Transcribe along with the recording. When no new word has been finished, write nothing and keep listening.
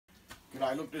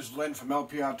G'day, look, this is Len from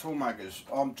LPR Toolmakers.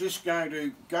 I'm just going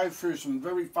to go through some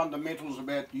very fundamentals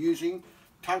about using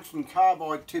tungsten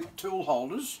carbide tip tool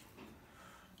holders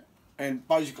and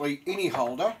basically any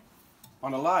holder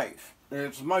on a lathe. Now,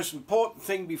 it's the most important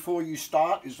thing before you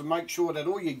start is to make sure that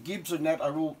all your gibs and that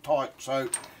are all tight. So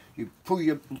you pull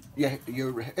your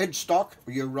headstock,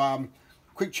 your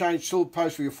quick change tool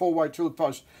post or your four-way tool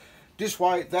post this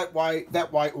way, that way,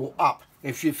 or up.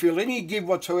 If you feel any give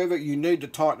whatsoever, you need to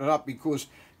tighten it up because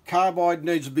carbide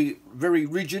needs to be very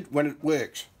rigid when it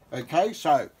works. Okay,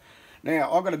 so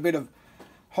now I've got a bit of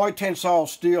high tensile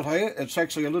steel here. It's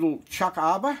actually a little chuck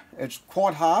arbor. It's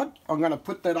quite hard. I'm going to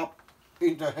put that up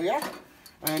into here.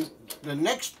 And the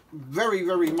next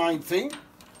very main thing,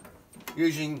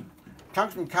 using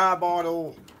tungsten carbide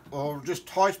or just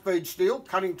high-speed steel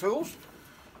cutting tools,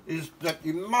 is that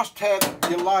you must have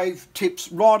your lathe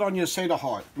tips right on your centre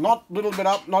height. Not a little bit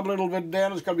up, not a little bit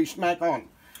down, it's got to be smack on.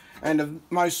 And the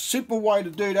most simple way to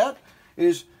do that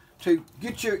is to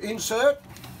get your insert.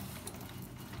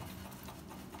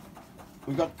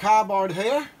 We've got carbide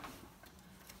here.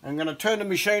 I'm going to turn the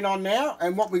machine on now,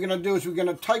 and what we're going to do is we're going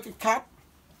to take a cut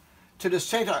to the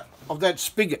centre of that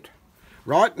spigot.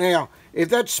 Right now, if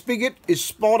that spigot is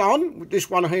spot on,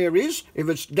 this one here is, if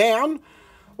it's down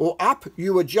or up,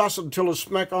 you adjust it until it's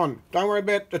smack on. Don't worry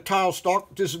about the tail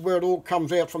stock. This is where it all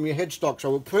comes out from your headstock. So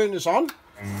we'll turn this on.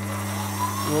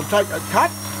 And we'll take a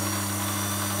cut.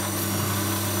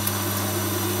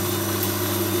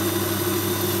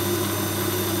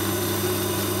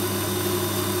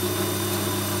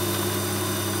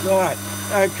 Right,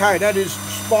 okay, that is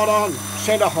spot on,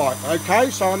 centre height.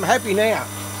 Okay, so I'm happy now.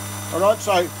 All right,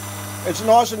 so it's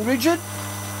nice and rigid.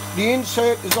 The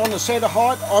insert is on the centre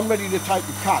height. I'm ready to take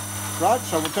the cut, right?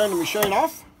 So we'll turn the machine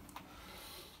off.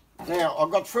 Now, I've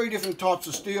got three different types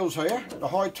of steels here. The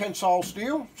high tensile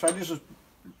steel. So this is,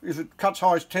 if it cuts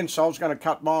high tensile, it's going to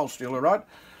cut mild steel, all right?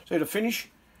 So to finish,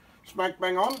 smack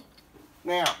bang on.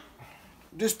 Now,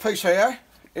 this piece here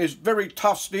is very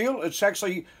tough steel. It's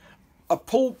actually a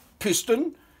pull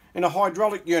piston in a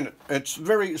hydraulic unit. It's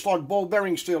like ball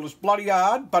bearing steel. It's bloody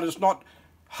hard, but it's not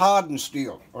hardened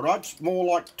steel, all right? It's more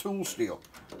like tool steel.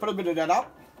 Put a bit of that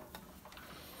up.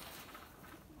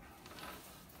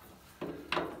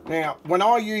 Now, when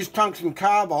I use tungsten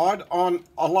carbide on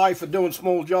a lathe for doing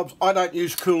small jobs, I don't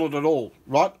use coolant at all,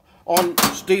 right? On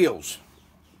steels.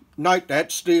 Note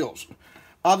that, steels.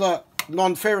 Other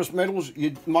non-ferrous metals,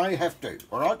 you may have to,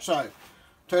 all right? So,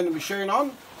 turn the machine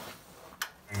on.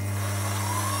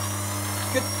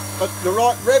 Get the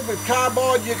right rev with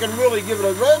carbide, you can really give it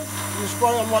a rev. This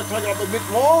way I might take it up a bit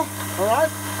more,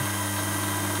 alright?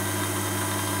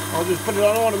 I'll just put it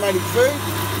on automatic feed.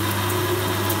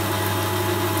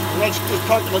 And that's just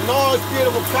taking a nice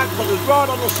beautiful cut because it's right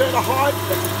on the centre height.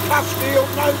 It's tough steel,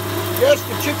 no, yes,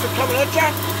 the chips are coming at you.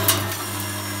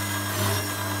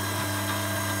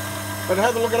 But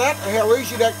have a look at that, how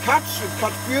easy that cuts. It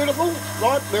cuts beautiful,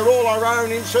 right? They're all our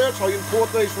own inserts. I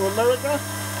import these from America.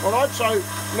 Alright, so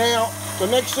now the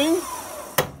next thing,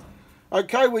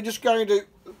 okay, we're just going to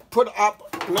put up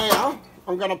now,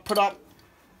 I'm going to put up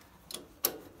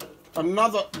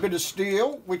another bit of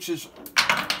steel, which is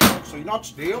actually not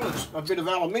steel, it's a bit of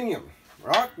aluminium,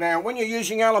 right? Now, when you're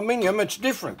using aluminium, it's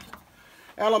different.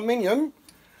 Aluminium,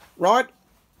 right,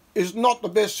 is not the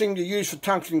best thing to use for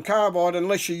tungsten carbide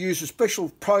unless you use a special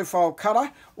profile cutter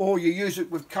or you use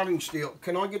it with cutting steel.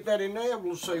 Can I get that in there?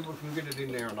 We'll see if we can get it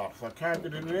in there or not. If I can't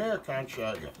get it in there, I can't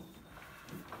show you.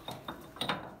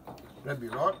 That'd be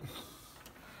right.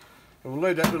 We'll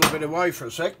leave that little bit away for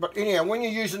a sec. But anyhow, when you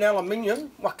use an aluminium,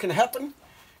 what can happen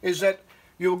is that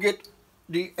you'll get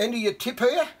the end of your tip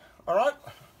here, all right?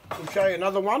 I'll show you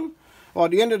another one. By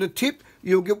the end of the tip,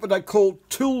 you'll get what they call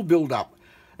tool build-up.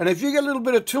 And if you get a little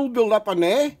bit of tool build-up on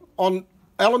there, on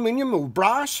aluminium or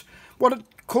brass, what it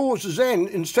causes then,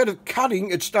 instead of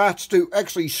cutting, it starts to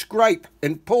actually scrape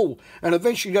and pull, and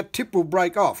eventually that tip will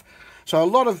break off. So a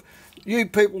lot of you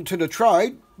people to the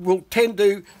trade will tend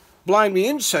to blame the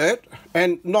insert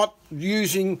and not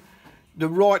using the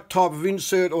right type of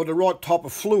insert or the right type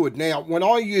of fluid. Now, when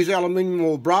I use aluminium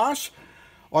or brass,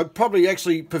 I probably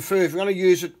actually prefer, if you're going to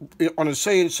use it on a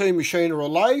CNC machine or a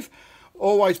lathe,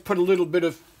 always put a little bit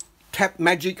of Tap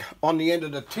Magic on the end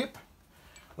of the tip,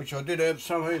 which I did have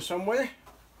somewhere.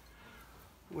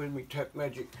 Where's my Tap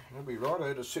Magic? That'll be right, I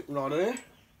had it sitting right there.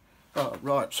 Oh,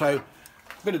 right, so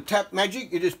a bit of Tap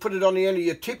Magic, you just put it on the end of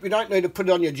your tip. You don't need to put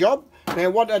it on your job. Now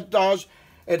what that does,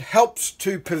 it helps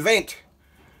to prevent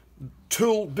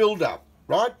tool build-up,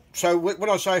 right? So when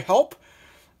I say help,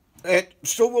 it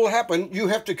still will happen. You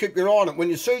have to keep your eye on it. When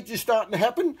you see it just starting to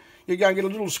happen, you go and get a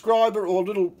little scriber or a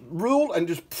little rule and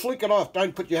just flick it off.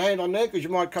 Don't put your hand on there because you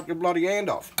might cut your bloody hand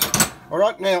off.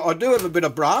 Alright, now I do have a bit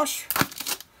of brass.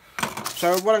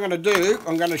 So what I'm going to do,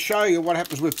 I'm going to show you what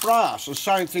happens with brass. The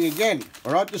same thing again.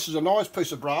 Alright, this is a nice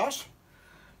piece of brass.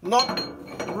 Not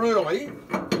really.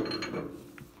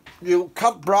 You'll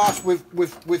cut brass with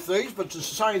these, but it's the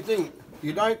same thing.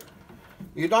 You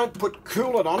don't put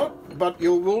coolant on it, but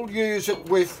you will use it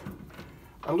with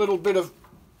a little bit of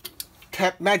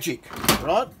tap magic,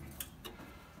 right?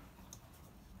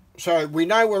 So we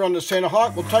know we're on the centre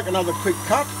height. We'll take another quick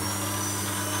cut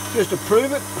just to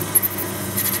prove it.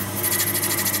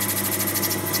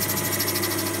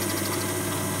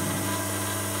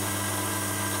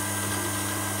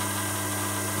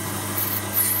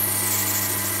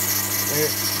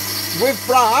 With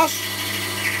brass,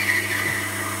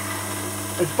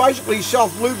 it's basically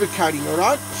self-lubricating,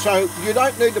 alright? So you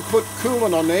don't need to put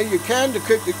coolant on there. You can to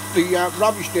keep the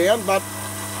rubbish down, but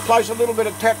place a little bit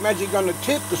of tap magic on the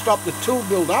tip to stop the tool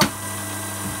build-up.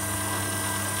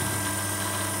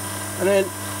 And then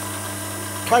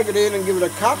take it in and give it a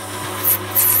cut.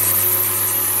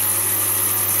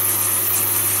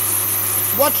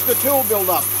 Watch the tool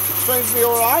build-up. It seems to be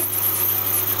alright.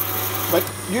 But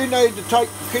you need to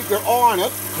keep your eye on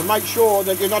it to make sure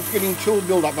that you're not getting tool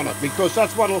build-up on it, because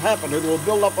that's what will happen. It will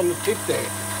build up on the tip there.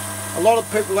 A lot of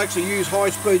people actually use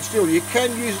high-speed steel. You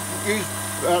can use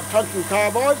tungsten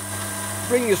carbide,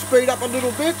 bring your speed up a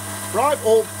little bit, right?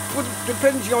 Or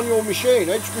depends on your machine.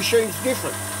 Each machine's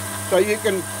different. So you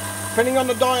can, depending on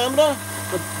the diameter,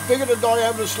 the bigger the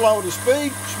diameter, slower the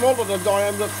speed, smaller the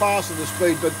diameter, faster the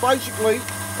speed. But basically,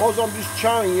 as I'm just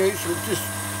showing you, some just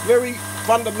very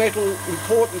fundamental,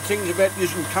 important things about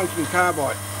using tungsten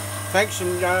carbide. Thanks,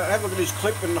 and have a look at this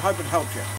clip and I hope it helps you.